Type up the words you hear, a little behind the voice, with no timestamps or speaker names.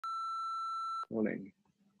rolling，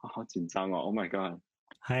好紧张哦 ！Oh my god！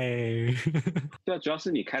 嗨，对啊，主要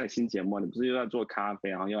是你开了新节目，你不是又在做咖啡，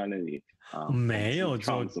然后又在那里没有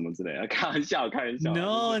做什么之类的，开玩笑。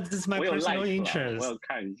No, this is my personal interest。我有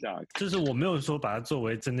看一下，就是我没有说把它作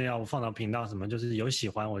为真的要放到频道什么，就是有喜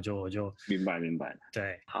欢我就明白。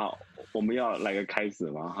对，好，我们要来个开始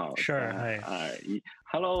吗？好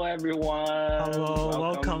 ，Sure，Hello everyone. Hello,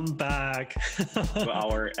 welcome back to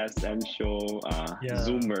our S&M Show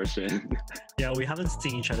Zoom version. Yeah, we haven't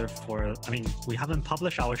seen each other we haven't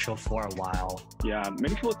published our show for a while. Yeah,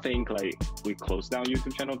 many people think like we closed down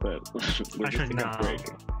YouTube channel, but we're taking a break.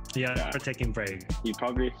 Yeah, we're taking break. You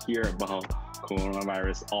probably hear about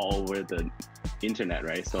coronavirus all over the internet,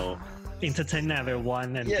 right? So entertain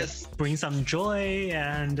everyone and bring some joy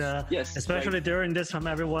and especially during this time,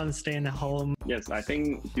 everyone staying at home. Yes, I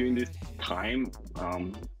think during this time,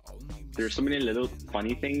 there's so many little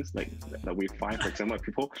funny things like that we find. For example,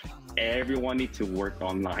 everyone needs to work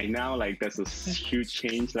online now. Like that's a huge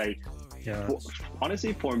change. Like,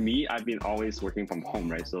 honestly, for me, I've been always working from home,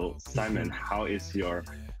 right? So Simon, how is your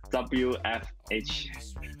WFH?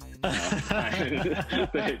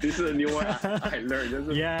 This is a new one I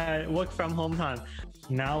learned. Yeah, work from home time.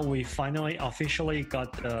 Now we finally officially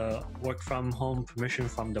got the work from home permission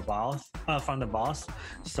from the boss.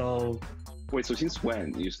 So wait, so since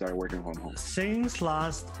when you started working from home? Since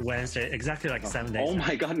last Wednesday, exactly like 7 days. Oh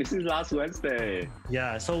my god, this is last Wednesday.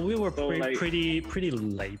 Yeah, so we were pretty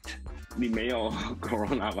late. 你没有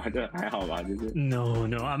corona 吧？就还好吧，就是。No,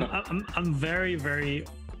 I'm very.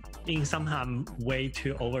 In somehow I'm way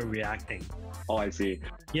too overreacting. Oh, I see.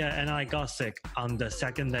 Yeah, and I got sick on the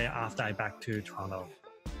second day after I back to Toronto.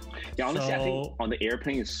 Yeah, honestly, I think on the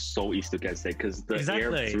airplane it's so easy to get sick because the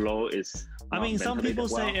airflow is. I mean, some people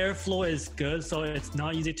say airflow is good, so it's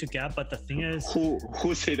not easy to get. But the thing is, who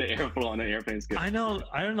say the airflow on the airplane is good? I know.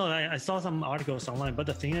 I don't know. I saw some articles online, but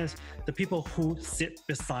the thing is, the people who sit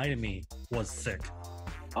beside me was sick.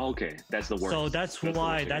 Okay, that's the worst. So that's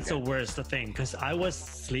the worst thing because I was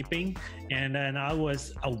sleeping and then I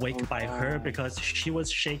was awake by her because she was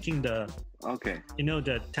shaking the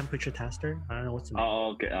the temperature tester. I don't know what's the name.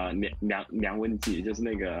 Oh, okay. 量温计就是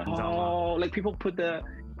那个 like people put the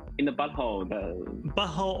in the butthole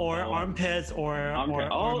or armpits or oh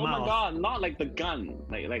mouth. My god, not like the gun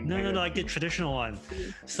like no like the traditional one.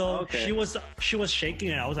 So she was shaking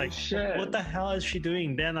it. I was like, what the hell is she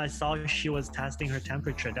doing? Then I saw she was testing her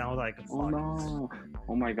temperature. Then I was like, fuck. Oh no,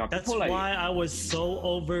 oh my god. That's why I was so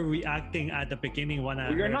overreacting at the beginning when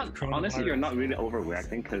you're not really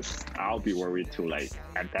overreacting because I'll be worried too. Like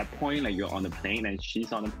at that point, like you're on the plane and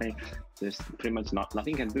she's on the plane, there's pretty much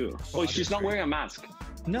nothing can do. Oh, she's not wearing a mask.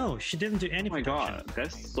 No, she didn't do any protection. Oh my god,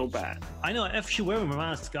 that's so bad. I know if she wearing a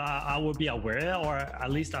mask, I would be aware, or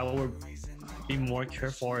at least I would be more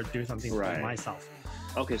careful or do something for myself.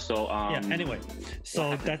 Okay, so anyway,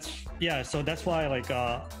 so that's why like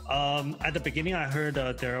at the beginning I heard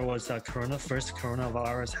there was a first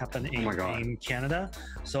coronavirus happened in Canada,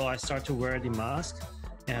 so I started to wear the mask.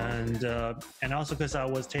 And also because I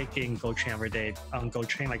was taking GO train every day on GO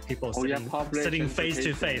train, like people sitting face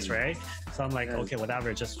to face, right? So I'm like, okay,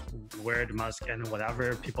 whatever, just wear the mask and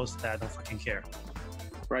whatever people say, I don't fucking care.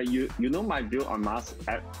 Right, you know my view on masks.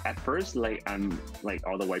 At first, like I'm like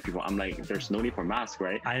all the white people, I'm like, there's no need for mask,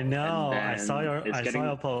 right? I know. I saw your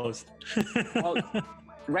post. Well,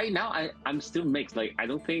 right now I'm still mixed. Like I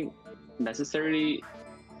don't think necessarily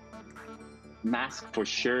mask for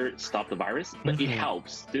sure stop the virus, but it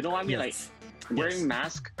helps. Do you know what I mean? Like wearing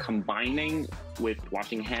mask combining with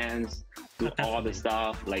washing hands, do all the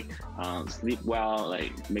stuff, like sleep well,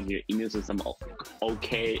 like make your immune system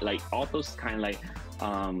okay, like all those kind of like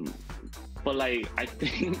but like I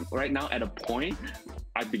think right now at a point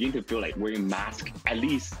I begin to feel like wearing mask at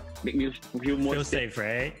least make me feel more safe,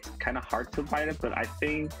 right? Kind of hard to fight it, but I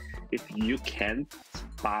think if you can't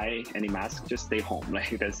buy any mask, just stay home.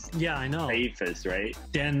 Like that's I know safest, right?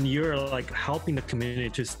 Then you're like helping the community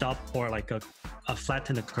to stop or like a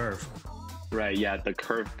flatten the curve. Right, yeah, the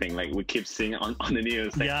curve thing. Like we keep seeing on the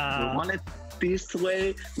news. Like, we want it this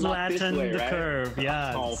way, not this flatten way, the right? curve.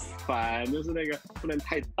 Yeah. 好烦，就是那个不能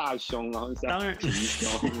太大胸，然后当然平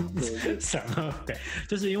胸。什么？对，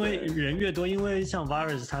就是因为人越多，因为像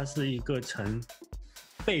virus 它是一个呈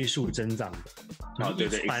倍数增长的，对，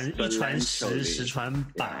一传十，十传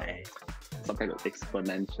百。Some kind of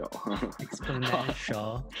exponential.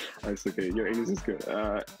 That's okay. Your English is good.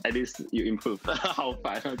 At least you improved. 好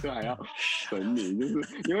烦啊，就还要等你，就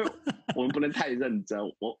是因为我们不能太认真，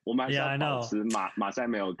我们还是要保持马赛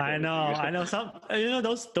没有克。I know. Some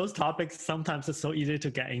those topics sometimes it's so easy to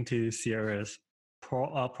get into serious.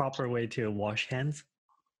 Proper way to wash hands.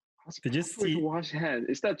 Did you see? Wash hands.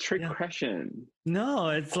 Is that a trick question? No,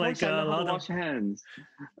 it's like a lot of wash hands.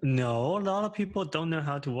 No, a lot of people don't know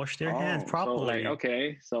how to wash their hands properly. So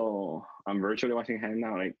okay, so I'm virtually washing hands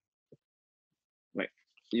now. Like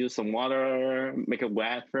use some water, make it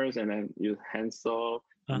wet first, and then use hand soap,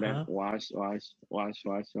 and then wash, and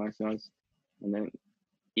then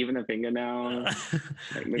even the fingernail,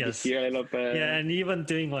 like maybe here a little bit. Yeah, and even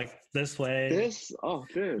doing like this way. This?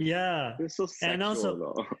 Yeah. This is so sexual, and also,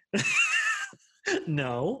 though.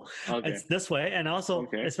 No, it's this way, and also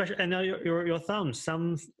especially, and now your thumbs,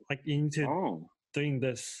 some like into doing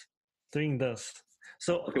this.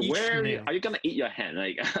 So where are you gonna eat your hand?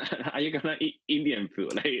 Like, are you gonna eat Indian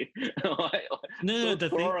food? Like, no,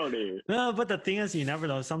 but the thing is, you never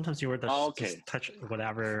know. Sometimes you were just touch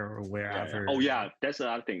whatever or wherever. Yeah. Oh yeah, that's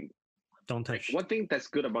another thing. Don't touch. Like, one thing that's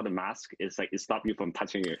good about the mask is like it stops you from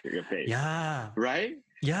touching your face. Yeah. Right.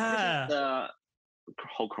 Yeah. The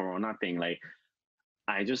whole Corona thing, like,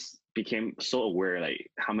 I just became so aware, like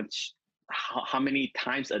how many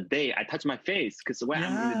times a day I touch my face, because when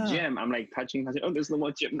I'm in the gym, I'm like touching. Oh, there's no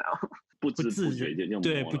more gym now. 不知不觉就用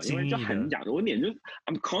摸了，因为就很痒，我脸就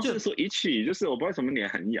I'm constantly so itchy， 就是我不知道为什么脸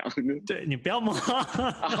很痒。对你不要摸。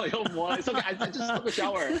又摸了。It's okay. I just took a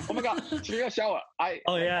shower. Oh my god, take a shower. I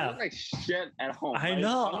look like shit at home. I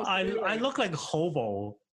know. I look like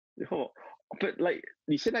hobo. But like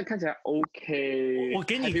你现在看起来 OK。我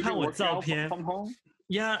给你看我照片。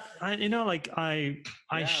Yeah, like I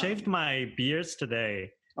shaved my beards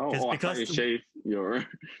today. Because you shave your.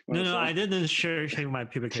 No, I didn't shave my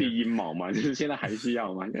pubic hair. 剃阴毛嘛，就是现在还需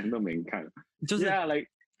要吗？人都没看。Yeah, like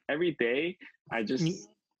every day I just.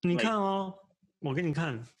 你看哦，我给你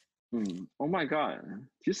看。Oh my god，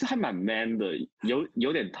 其实还蛮 man 的，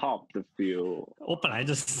有点 top 的 feel。我本来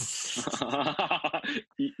就是。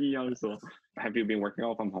硬要说 ，Have you been working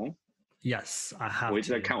out from home? Yes, I have. 我一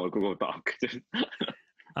直在看我 Google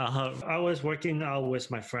Doc。I was working out with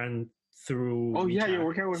my friend through. Oh yeah, you're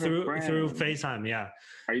working with a friend through FaceTime. Yeah.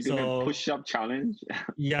 Are you doing a push-up challenge?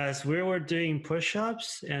 Yes, we were doing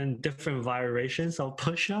push-ups and different variations of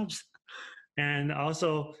push-ups, and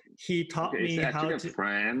also he taught me how to.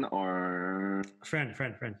 Friend or friend?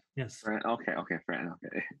 Yes. Friend. Okay, friend.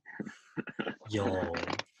 Okay. Yo.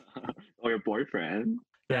 Or your boyfriend?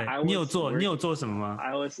 对，你有做什么吗？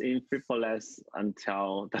 I was in FitFulness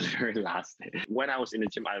until the very last day. When I was in the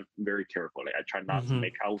gym, I'm very careful. Like, I try not to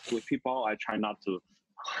make out with people. I try not to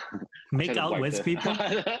make out with people.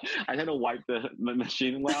 I try to wipe the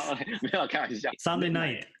machine well. 没有开玩笑。Sunday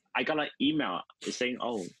night, I got an email saying,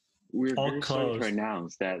 "Oh, we're very sorry to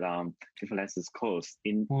announce that FitFulness is closed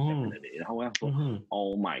indefinitely." 然后我想说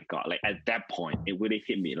 ，Oh my god! Like at that point, it really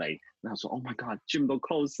hit me. Like 然后说 ，Oh my god, gym 都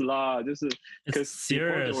close 了，就是 because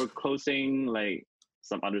before they were closing like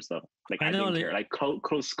some other stuff. Like I didn't care. Like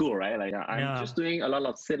close school, right? Like I'm just doing a lot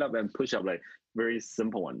of sit up and push up, like very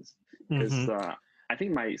simple ones. Because I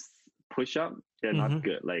think my push up they're not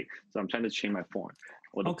good. Like so I'm trying to change my form.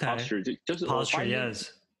 我的 posture 就是 posture, yes.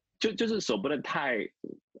 就是手不能太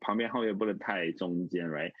旁边后面不能太中间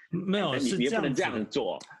right 没有是这样子，你不能这样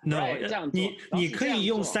做 no right, 这样做你可以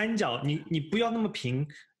用三角，你不要那么平，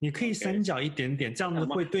你可以三角一点点，这样子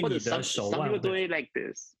会对你的手腕 some people do it like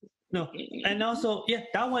this no and also yeah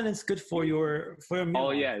that one is good for your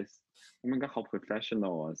oh yes oh my god 好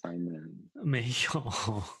professional 啊 Simon 没有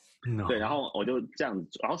No. 对，然后我就这样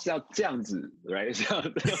子，然后是要这样子 ，right？ 这样子，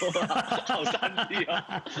好3D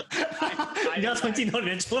啊！你要从镜头里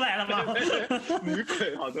面出来了吗？女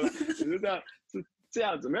鬼好多，只是这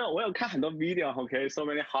样子，没有，我有看很多 video，OK，so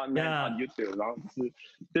many hot men on YouTube， 然后是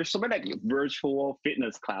there's so many like virtual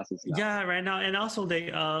fitness classes now. Yeah, right now, and also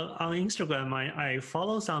they on Instagram, I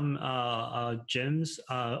follow some gyms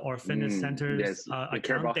or fitness centers. Yes, they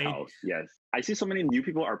care about health. Yes, I see so many new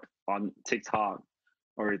people are on TikTok.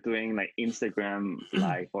 Or doing like Instagram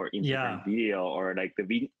live or Instagram video or like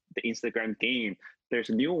the Instagram game. There's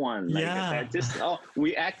a new one like that. Just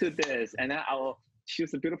react to this, and then I will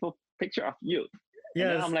choose a beautiful picture of you.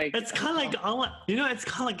 Yeah, I'm like it's kind of like online. It's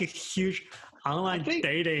kind of like a huge online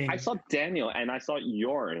dating. I saw Daniel and I saw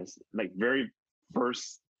yours like very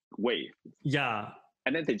first wave. Yeah.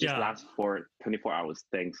 And then they just last for 24 hours.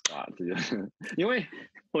 Thanks God. 因为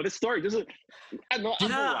我的 story 就是I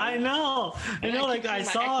know. Like I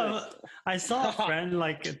saw a friend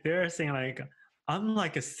like they're saying like I'm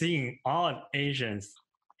like seeing all Asians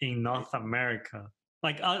in North America.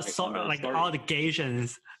 Like all the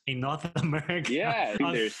Asians in North America. Yeah, I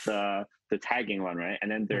think there's the tagging one, right? And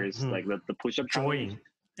then there's like the push-up drawing,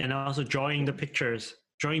 and also drawing the pictures,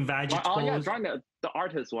 drawing vegetables. Oh yeah, drawing the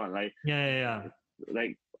artist one, like yeah.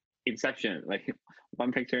 Like Inception, like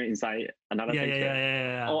one picture inside another picture.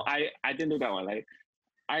 Yeah. Oh, I didn't do that one. Like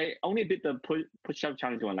I only did the push-up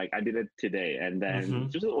challenge one. Like I did it today, and then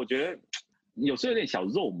就是我觉得有时候有点小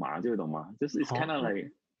肉麻，就懂吗？就是 it's kind of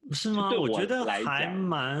like 是吗？我觉得还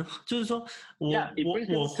蛮，就是说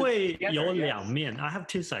我会有两面。I have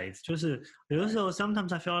two sides， 就是有的时候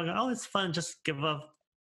sometimes I feel like oh it's fun just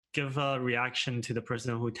give a reaction to the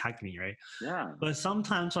person who tagged me, right? Yeah. But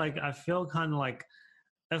sometimes like I feel kind of like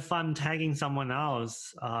if I'm tagging someone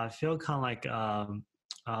else, I feel kind of like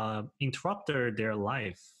interrupt their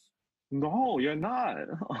life. No, you're not.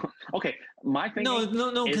 Okay, my thing. No.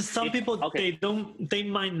 Because some people they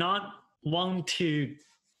might not want to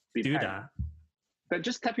do that. But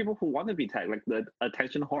just tag people who want to be tagged, like the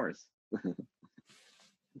attention horse.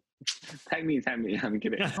 tag me, I'm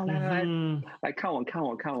kidding. 来看我，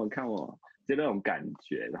就那种感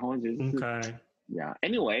觉，然后就是 Okay. Yeah.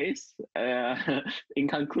 Anyways, in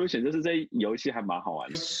conclusion, 就是这游戏还蛮好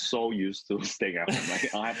玩的。So used to staying at home.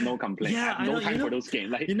 Like I have no complaint. Yeah, I have no time for those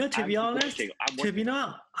games. Like to be honest,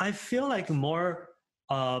 I feel like more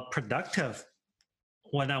productive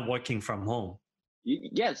when I'm working from home.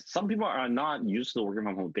 Yes, some people are not used to working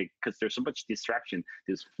from home because there's so much distraction.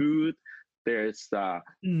 There's food. There's on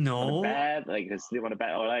the bed, like you sleep on the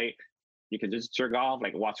bed, or like you can just jerk off,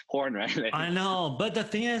 like watch porn, right? Like, I know, but the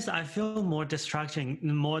thing is, I feel more distracting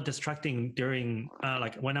during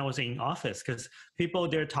like when I was in office because people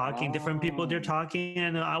they're talking, different people they're talking,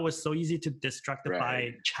 and I was so easy to distract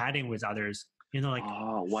by chatting with others. You know, like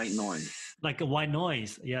white noise, like a white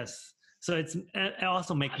noise. Yes, so it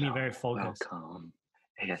also makes me very focused. Welcome,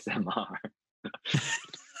 ASMR.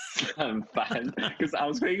 I'm fun because I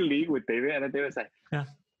was playing League with David, and then David was like,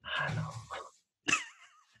 "Hello,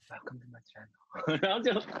 welcome to my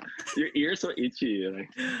channel." Your ears so itchy. Like,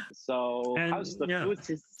 so, how's the food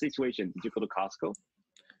situation? Did you go to Costco?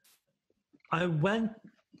 I went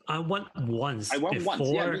once. I went before.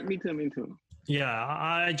 once. Yeah, me too. Yeah,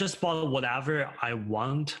 I just bought whatever I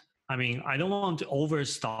want. I mean, I don't want to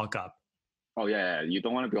overstock up. Oh yeah, you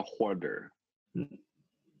don't want to be a hoarder.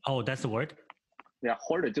 Oh, that's the word. Yeah,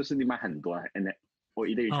 hoarder 就是你买很多 and then or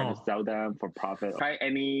either you try to sell them for profit. Try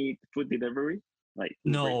any food delivery? Like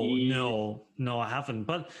no, I haven't.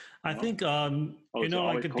 But I think you know,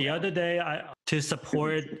 like the other day, to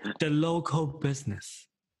support the local business.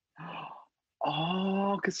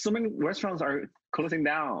 Oh, because so many restaurants are closing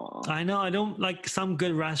down. I know. I don't like some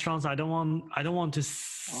good restaurants. I don't want to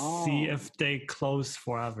see if they close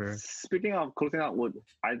forever. Speaking of closing out,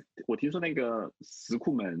 我听说那个石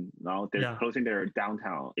库门，然后 they're closing their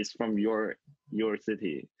downtown. It's from your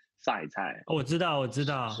city. 上海菜。我知道。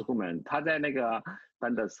石库门，他在那个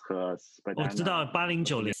丹德斯和我知道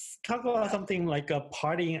8090。Talk about something like a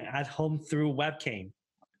partying at home through webcam.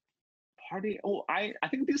 Party? Oh, I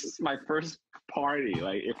think this is my first party.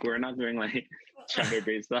 Like, if we're not doing like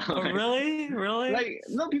gender-based stuff. Oh, really? Like,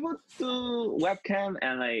 no, people do webcam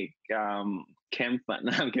and like cam fun.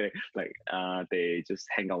 I'm kidding. Like, they just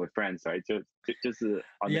hang out with friends, right? Just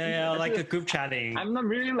like a group chatting. I'm not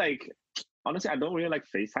really like. Honestly, I don't really like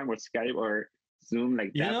FaceTime or Skype or Zoom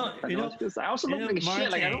like that. I also don't like Martin,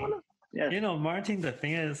 shit. Like, I don't want to. Yeah. You know, Martin. The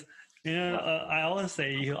thing is, you know, I always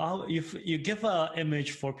say you give an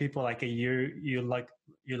image for people like you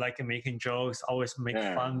like making jokes, always make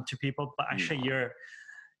fun to people, but actually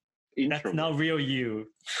that's not real you.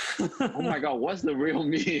 Oh my god, what's the real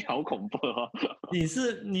me? 好恐怖哦！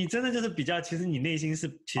你真的就是比较，其实你内心是，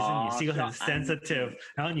其实你是一个很 sensitive，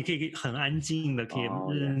然后你可以很安静的，可以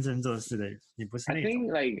认真做事的人。你不是那种。I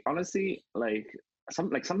think like honestly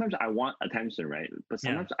sometimes I want attention, right? But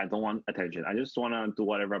sometimes I don't want attention. I just want to do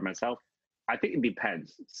whatever myself. I think it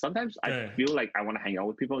depends. Sometimes I feel like I want to hang out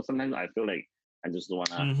with people. Sometimes I feel like I just want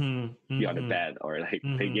to be on the bed or like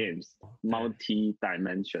play games.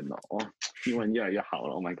 Multi-dimensional. 英文越来越好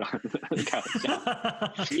了 Oh my god. 开玩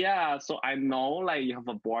笑 Yeah, so I know like you have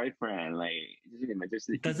a boyfriend. Like 就是你们就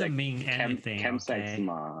是 doesn't mean anything. Campsites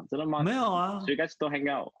吗？真的吗？没有啊。So you guys don't hang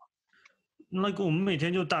out? 那个我们每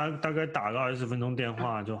天就大概打个20分钟电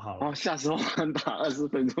话就好了。哦，吓死我！打20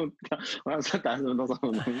分钟，我想说打20分钟什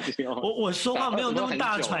么东西哦？我说话没有那么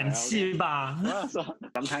大喘气吧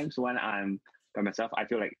？Sometimes when I'm by myself, I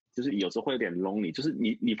feel like 就是有时候会有点 lonely， 就是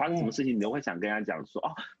你发生什么事情，你都会想跟他讲说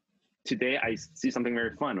Today I see something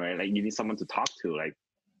very fun, right? Like you need someone to talk to, like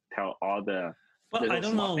tell all the. Well, I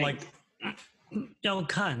don't know, like 要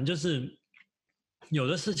看，就是有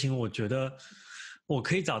的事情，我觉得我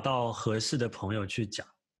可以找到合适的朋友去讲。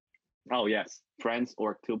Oh yes, friends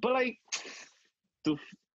work too, but like, do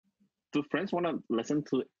friends want to listen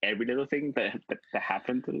to every little thing that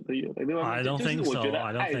happened to you? I don't think so. 我觉得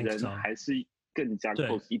爱人还是更加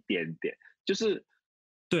close 一点点，就是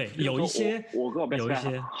对，有一些我跟我 best 有一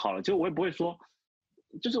friend 些好了，就我也不会说，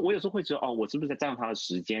就是我有时候会觉得哦，我是不是在占用他的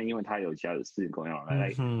时间，因为他有其他的事情跟我要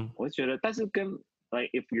来，我会觉得，但是跟 like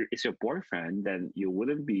if it's your boyfriend, then you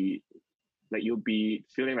wouldn't be like you'll be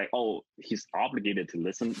feeling like oh he's obligated to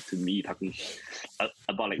listen to me talking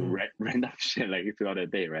about like random shit like throughout the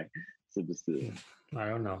day, right? 是不是？ I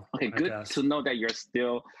don't know. Okay, good to know that you're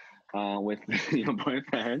still with your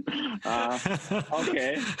boyfriend.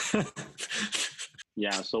 Okay.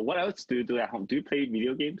 Yeah. So what else do you do at home? Do you play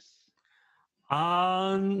video games?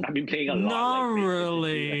 I've been playing a lot. Not like,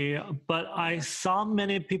 really, but I saw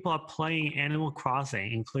many people are playing Animal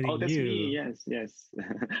Crossing, including that's you. Me. Yes.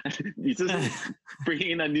 You just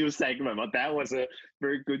bringing in a new segment, but that was a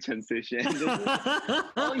very good transition.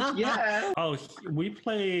 Oh yeah. Oh, we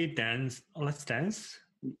play dance. Let's dance.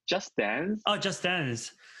 Just Dance. Oh, Just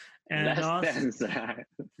Dance. And Let's Dance.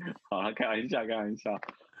 好，开玩笑。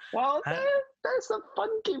Well, that's a fun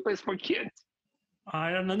game, but it's for kids.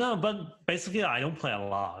 I don't know, but basically I don't play a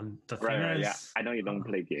lot. The thing Right, is, yeah. I know you don't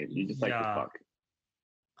play games. You just like to fuck.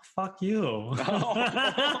 Fuck you.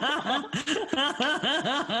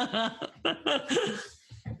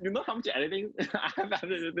 You know how much editing I have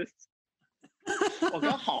added to this? 我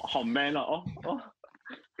刚好 man 哦。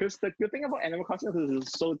Because the good thing about Animal Crossing is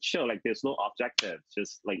it's so chill. Like there's no objective.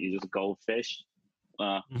 Just like you just go fish,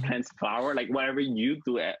 plant flower, like whatever you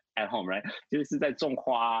do at home, right? 就是在种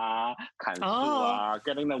花、砍树啊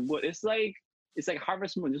getting the wood. It's like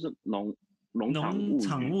Harvest Moon, 就是农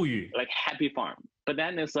场物语 like Happy Farm. But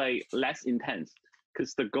then it's like less intense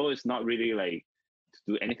because the goal is not really like to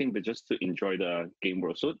do anything but just to enjoy the game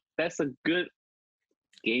world. So that's a good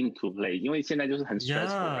game to play, 因为现在就是很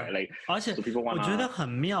stressful, right? Like, 而且我觉得很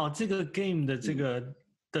妙，这个 game 的这个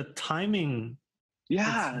的 timing,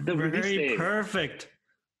 the release very day perfect.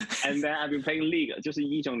 And then I've been playing League, 就是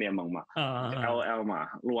英雄联盟嘛，LOL 嘛，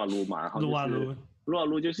撸啊撸嘛，然后就是撸啊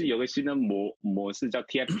撸就是有个新的模式叫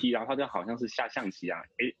TFT， 然后它就好像是下象棋啊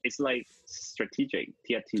 ，it's like strategic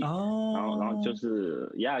TFT， 然后就是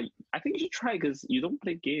I think you should try because you don't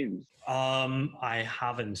play games. I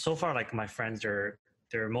haven't so far. Like my friends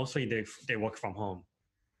they're mostly they work from home.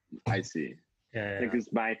 I see. Yeah.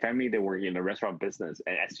 Because my family, they work in the restaurant business,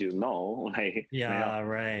 and as you know, like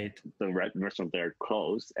right, the restaurant they're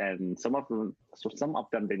closed, and some of them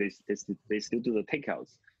they still do the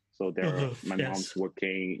takeouts. So my mom's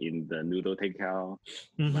working in the noodle takeout.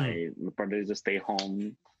 My brother just stay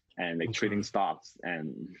home and like trading stocks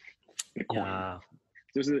and Bitcoin.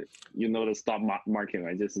 就是you know the stock market,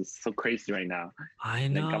 right? This is so crazy right now. I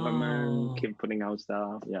know. The government keep putting out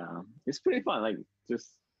stuff. Yeah, it's pretty fun. Like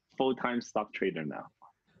just full-time stock trader now.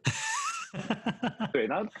 对，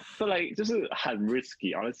然后 so like 就是很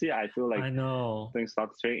risky. Honestly, I feel like doing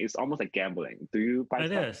stock trading is almost like gambling. Do you buy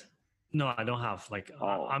stocks? It is. No, I don't have. Like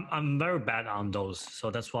I'm very bad on those,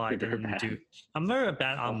 so that's why I didn't do. I'm very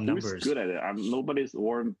bad on numbers. Who's good at it? Nobody's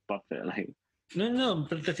Warren Buffett. Like no.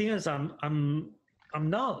 But the thing is, I'm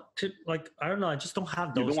not like I don't know. I just don't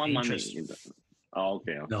have those. You don't want interests. Money. Oh,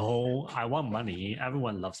 okay. No, I want money.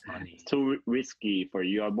 Everyone loves money. It's too risky for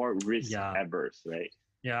you. You're more risk averse, right?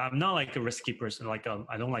 Yeah, I'm not like a risky person. Like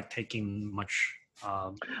I don't like taking much.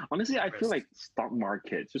 Honestly, I feel like stock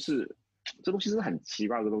market 就是这东西是很奇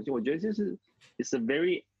怪的东西。我觉得就是 it's a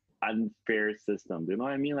very unfair system. Do you know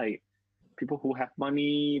what I mean? Like people who have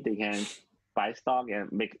money, they can buy stock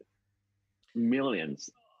and make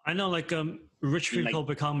millions. I know, like rich people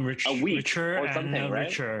become richer or something, and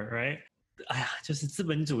richer, right? 哎呀，就是资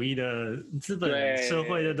本主义的资本社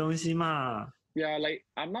会的东西嘛。Yeah, like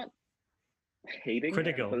I'm not hating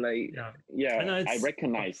critical, it, but like I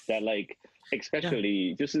recognize that like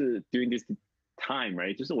especially 就是 during this time,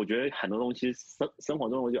 right? 就是我觉得很多东西生活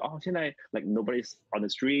中我觉得现在 like nobody's on the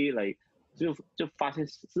street, like 就发现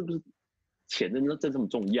是不是钱真这么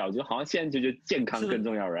重要？就好像现在就觉得健康更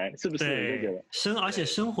重要 ，right？ 是不是？你就觉得而且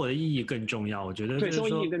生活的意义更重要。我觉得对，生活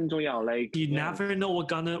意义更重要。Like you never know what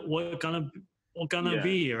gonna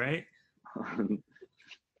be, right？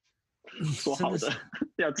 说好的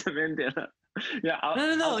要正面点了。Yeah,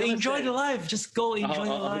 no. Enjoy the life. Just go enjoy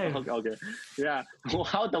the life. Okay. Yeah. Well,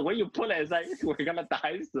 how the way you put it is like we're gonna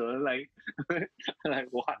die soon. Like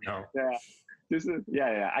what? No. Yeah. 就是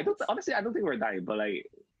yeah. I don't think we're dying, but like.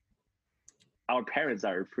 Our parents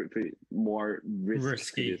are pretty more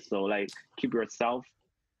risky. So like keep yourself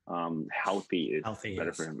healthy is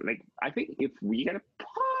better for him. Like I think if we get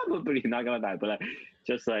probably not gonna die, but like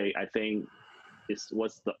just like I think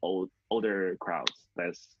what's the older crowds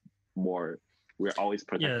that's more we're always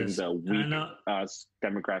protecting the weak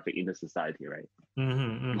demographic in the society, right?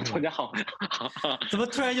 突然好，怎么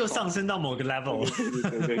突然又上升到某个 level？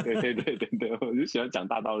 对，我就喜欢讲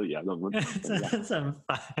大道理啊，怎么真的是很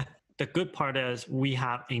烦。The good part is we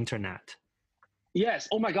have internet. Yes.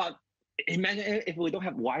 Oh my God. Imagine if we don't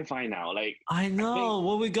have Wi-Fi now. Like I know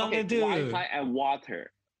what we gonna do. Wi-Fi and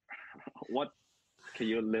water. What can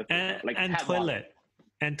you live without? Like and toilet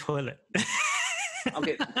and toilet.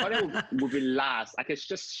 Okay, toilet would be last. I can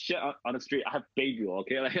just shit on the street. I have baby.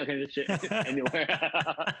 Okay, like I can just shit anywhere.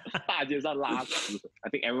 大街上拉屎. I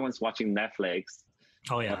think everyone's watching Netflix.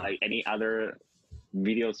 Oh yeah. Or like any other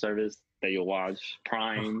video service that you watch,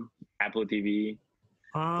 Prime, Apple TV.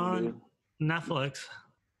 Netflix.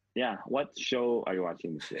 Yeah. What show are you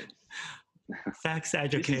watching these days? Sex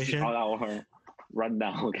Education. This is all our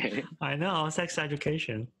rundown. Okay. I know, Sex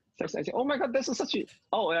Education. Sex Education. Oh my God, this is such a.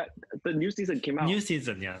 Oh, the new season came out. New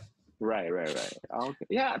season, yeah. Right. Okay.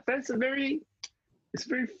 Yeah, that's it's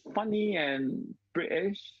very funny and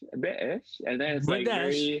British, and then it's like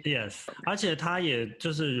very yes. 而且它也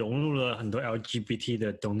就是融入了很多 LGBT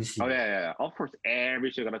的东西。Oh yeah. Of course,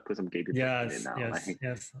 every show gonna put some gay people in it now.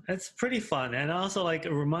 Yes. It's pretty fun, and also like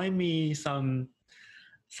remind me some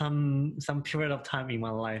period of time in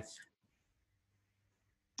my life.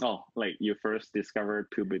 Oh, like you first discovered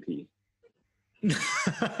puberty.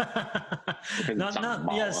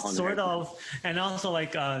 not yes, sort of, and also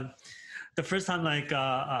like the first time like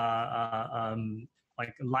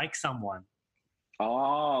someone.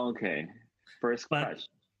 Oh, okay. First crush.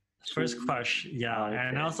 Yeah. Okay.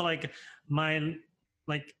 And also like my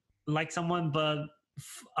like someone but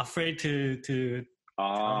afraid to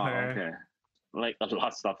tell her. Okay. Like a lot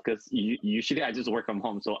of stuff, because usually I just work from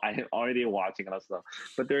home, so I'm already watching a lot of stuff.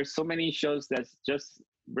 But there's so many shows that's just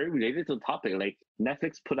very related to the topic. Like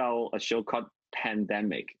Netflix put out a show called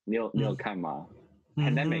Pandemic. 你有看吗?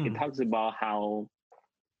 Pandemic. It talks about how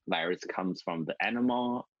virus comes from the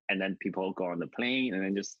animal, and then people go on the plane, and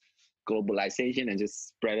then just globalization and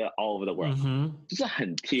just spread it all over the world. 就是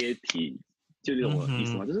很贴题，就这种意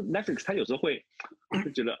思嘛。就是 Netflix 它有时候会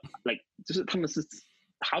觉得 like 就是他们是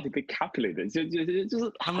how to be calculated， 就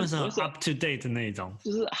是他们是很 up to date 的那一种，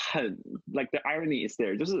就是很 like the irony is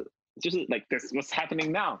there， 就是 like this what's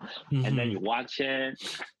happening now， and then you watch it，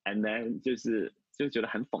 and then 就觉得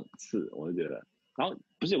很讽刺，我就觉得。然后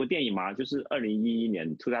不是有个电影吗？就是2011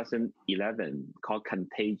年2011 called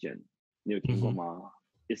Contagion， 你有听过吗？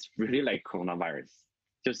 It's really like coronavirus。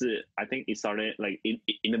就是 I think it started like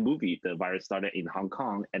in the movie the virus started in Hong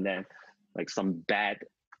Kong, and then like some bat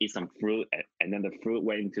eat some fruit, and then the fruit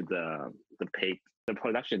went into the pig. The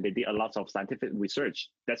production, they did a lot of scientific research.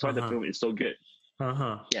 That's why the film is so good.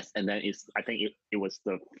 Yes, and then I think it was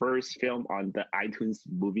the first film on the iTunes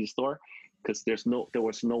movie store, because there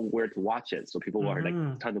was nowhere to watch it, so people were like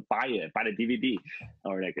trying to buy the DVD,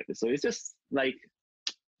 or like, so it's just like,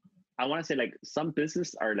 I want to say like some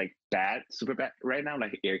business are like bad, super bad right now,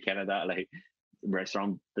 like Air Canada, like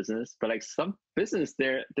restaurant business, but like some business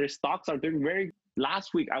their stocks are doing very.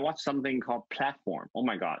 Last week I watched something called Platform. Oh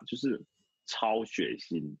my God, 就是超血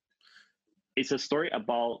腥. It's a story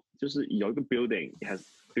about 就是有一个 building, it has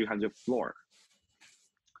 300 floor.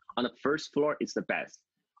 On the first floor is the best.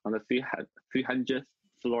 On the 300th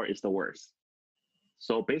floor is the worst.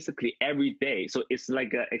 So basically every day, so it's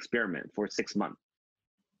like an experiment for 6 months.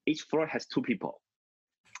 Each floor has 2 people.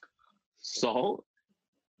 So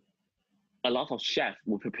a lot of chefs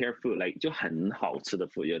will prepare food, like 就很好吃的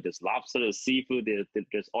food. There's lobster, there's seafood,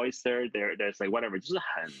 there's oyster, there's like whatever. 就是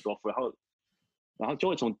很多 food. 然后就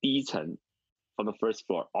会从第一层 from the first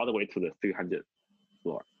floor all the way to the 300th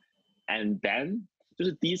floor. And then 就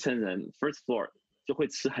是第一层人 first floor 就会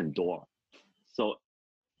吃很多. So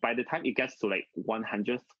by the time it gets to like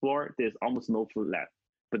 100th floor, there's almost no food left.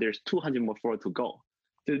 But there's 200 more floor to go.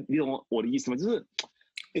 就你懂我的意思吗？就是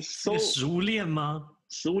it's so 食物链吗？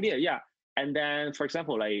食物链 yeah. And then, for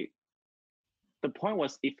example, like the point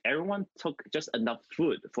was, if everyone took just enough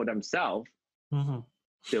food for themselves,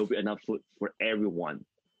 there will be enough food for everyone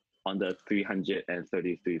on the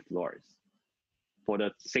 333 floors for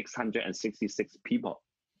the 666 people.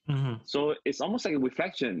 So it's almost like a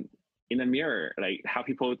reflection in the mirror, like how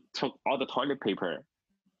people took all the toilet paper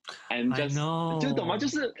and just 就懂吗？就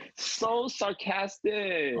是 so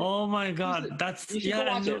sarcastic. Oh my God, that's you should go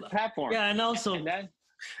watch it. Platform. Yeah, and also.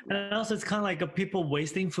 And also, it's kind of like people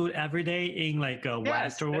wasting food every day in like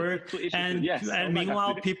West work, and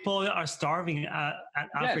meanwhile, people are starving at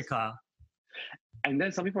Africa. And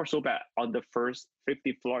then some people are so bad on the first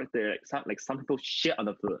 50 floors. They're like some people shit on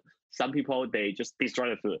the food. Some people they just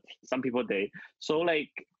destroy the food. Some people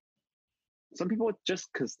some people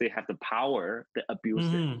just because they have the power, they abuse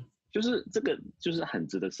it. 就是这个就是很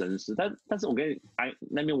值得深思。但是我跟你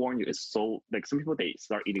let me warn you, it's so like some people they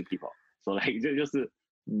start eating people, so like 这就是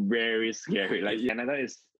very scary. Like Canada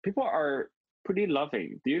is people are pretty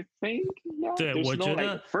loving. Do you think? Yeah, 对， there's 我 no 觉得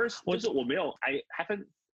like first 就是我没有 I haven't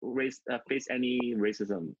faced any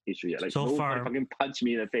racism issue yet. Like so nobody far fucking punch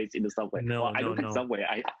me in the face in the subway. No, well, I don't take subway.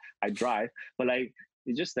 I drive, but like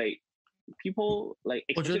it's just like people like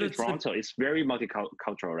especially Toronto is very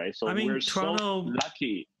multicultural, right? So we're Toronto, so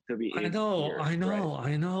lucky to be I in know, here, I know, right?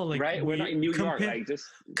 I know. Like Right? We're not in New York, like just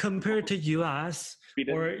compared to US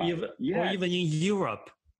or even in Europe.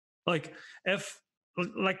 Like if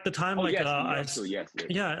like the time like yes.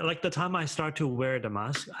 like the time I start to wear the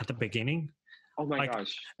mask at the beginning. Oh my like,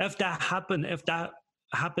 gosh! If that happened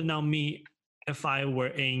on me, if I were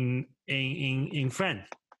in France,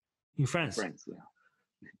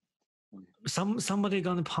 somebody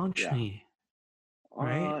gonna punch me,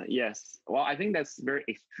 right? Yes. Well, I think that's very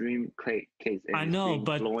extreme case. I know,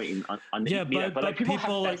 but but people have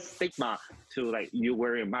like stigma to like you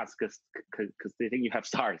wearing a mask because they think you have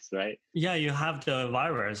SARS, right? Yeah, you have the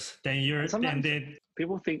virus. Then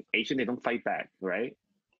people think Asian they don't fight back, right?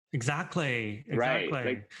 Exactly. Right.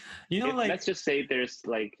 Like, like let's just say there's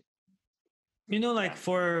like like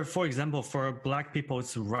for example, for Black people,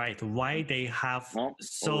 it's right. Why they have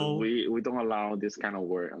we don't allow this kind of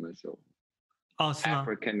word on the show. Oh,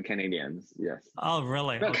 African Canadians, yes. Oh,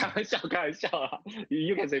 really? Okay.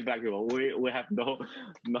 You can say Black people. We have no.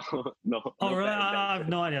 Oh, really? I have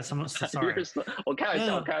no idea. Sorry.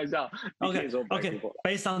 Okay.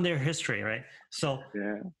 Based on their history, right? So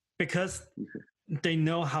because they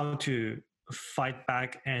know how to fight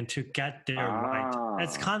back and to get their right.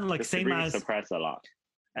 It's kind of like same as suppress a lot.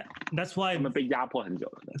 That's why 他们被压迫很久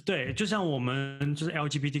了。对，就像我们就是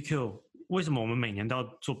LGBTQ， 为什么我们每年都要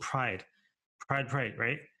做 Pride Parade,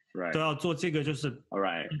 right? 都要做这个，就是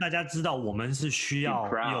大家知道我们是需要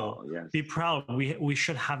有 be proud. We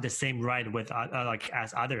should have the same right with like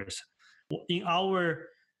as others. In our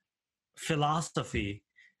philosophy,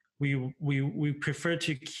 we prefer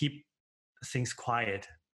to keep things quiet.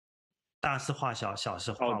 大事化小，小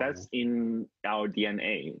事化无。 that's in our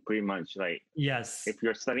DNA, pretty much. Like yes, if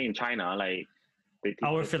you're studying in China, like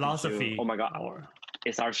our philosophy. Oh my god,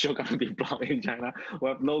 is our show gonna be blocked in China? We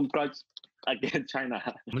have no grudge against China.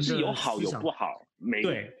 是有好有不好，每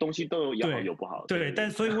个东西都有有好有不好。对，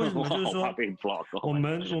但所以为什么就是说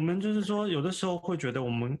我们就是说有的时候会觉得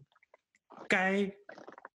我们该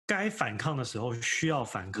反抗的时候需要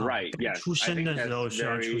反抗，出声的时候需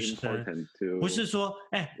要出声，不是说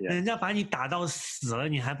人家把你打到死了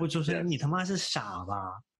你还不出声，你他妈是傻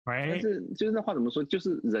吧 ？Right？ 但是就是那话怎么说？就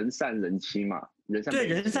是人善人欺嘛，人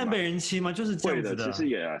善被人欺嘛，就是这样子的。其实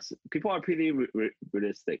也是 ，people are pretty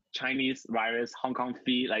realistic. Chinese virus, Hong Kong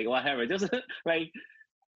fee, like whatever. 就是 like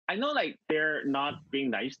I know like they're not being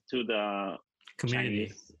nice to the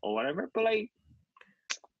community or whatever, but like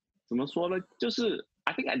怎么说呢？就是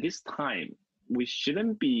I think at this time we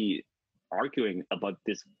shouldn't be arguing about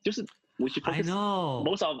this. Just we should focus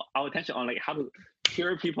most of our attention on like how to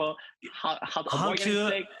cure people, how to avoid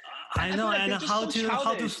mistake. I know, and how to.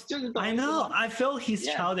 I know. I feel he's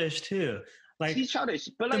childish too. Like he's childish,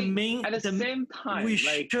 but like at the same time, we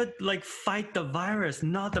should like fight the virus,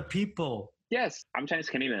 not the people. Yes, I'm Chinese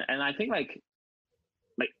Canadian, and I think like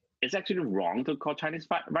it's actually wrong to call Chinese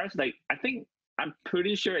virus. Like I think. I'm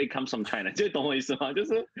pretty sure it comes from China. 就懂我意思吗？就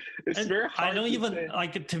是 it's very hard. I don't even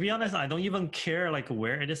like to be honest. I don't even care like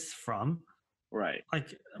where it is from. Right.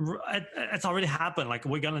 Like it's already happened. Like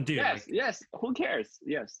we're gonna do. Yes. Who cares?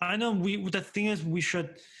 Yes. I know. The thing is, we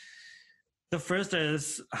should. The first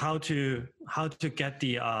is how to get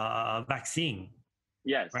the vaccine.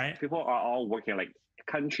 Yes. Right. People are all working like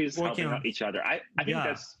countries helping out each other. I think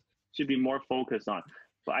that should be more focused on.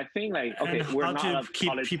 But I think like we're not a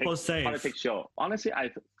politics show. Honestly,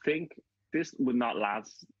 I think this would not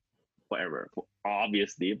last forever,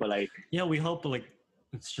 obviously. But like we hope like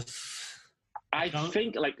it's just. I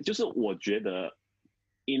think like 就是我觉得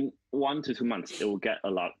in 1 to 2 months it will get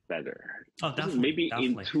a lot better. Oh, definitely. Maybe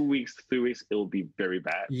in 2 weeks, 3 weeks it will be very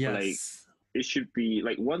bad. Yes. But like it should be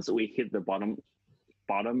like once we hit the bottom,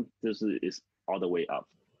 this is all the way up.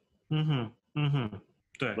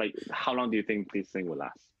 Like, how long do you think this thing will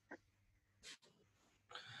last?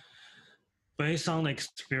 Based on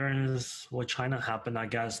experience, what China happened, I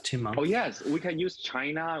guess 2 months. Oh yes, we can use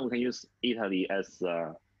China. We can use Italy as.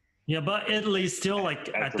 But Italy is still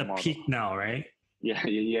like at the peak now, right? Yes.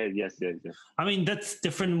 I mean that's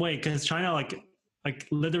different way because China like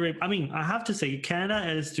literally. I mean I have to say Canada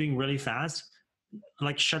is doing really fast,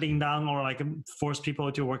 like shutting down or like force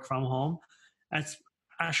people to work from home. It's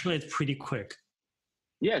pretty quick.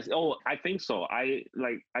 Yes. Oh, I think so. I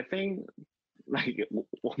think like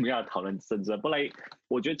我们要讨论政治，不 like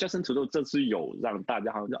我觉得 Justin Trudeau 这次有让大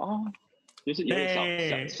家好像就就是有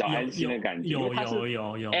点小安心的感觉，因为他是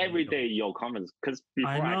every day 有 conference。Because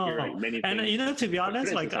before I hear like many and things, to be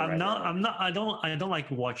honest, like I don't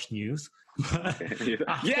like watch news.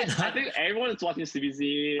 Yes, I think everyone is watching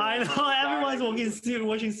CBC. I know everyone's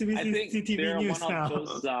watching CBC, I think CTV they're news one now.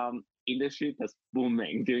 of those industry that's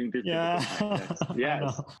booming during this time.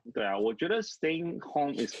 Yes. 对啊，我觉得 staying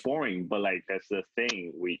home is boring, but like that's the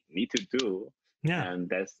thing we need to do. Yeah. And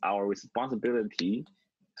that's our responsibility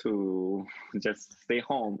to just stay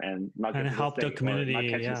home and not get help the community, not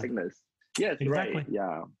catching sickness. Yes, exactly. Right.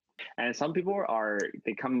 Yeah. And some people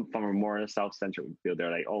they come from a more self-centered field. They're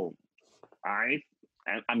like, oh,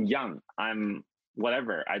 I'm young. I'm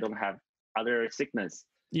whatever. I don't have other sickness.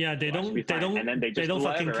 Yeah, they don't and then they don't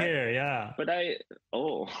fucking whatever, care, right? Yeah. But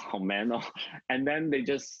oh man, no. And then they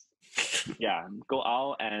just go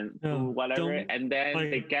out and do whatever, and then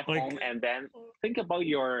they get home and then think about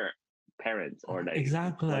your parents or like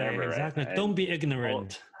exactly. Right? Don't be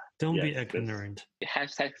ignorant. Don't be ignorant.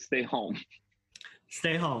 Hashtag stay home.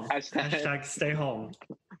 Stay home. Hashtag stay home.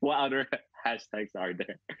 What other hashtags are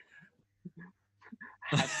there?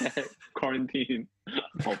 Hashtag quarantine.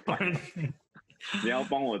 你要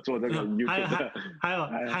帮我做这个 YouTube 还有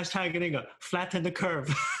hashtag 那个 flatten the curve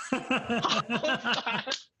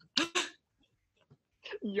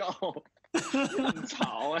有很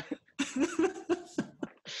潮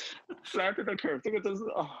flatten the curve 这个真是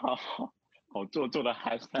好做的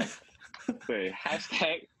hashtag 对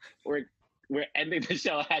hashtag we're ending the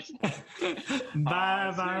show hashtag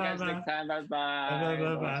bye see you guys next time bye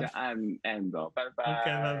bye 我先按 end 哦拜拜 OK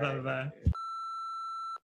拜拜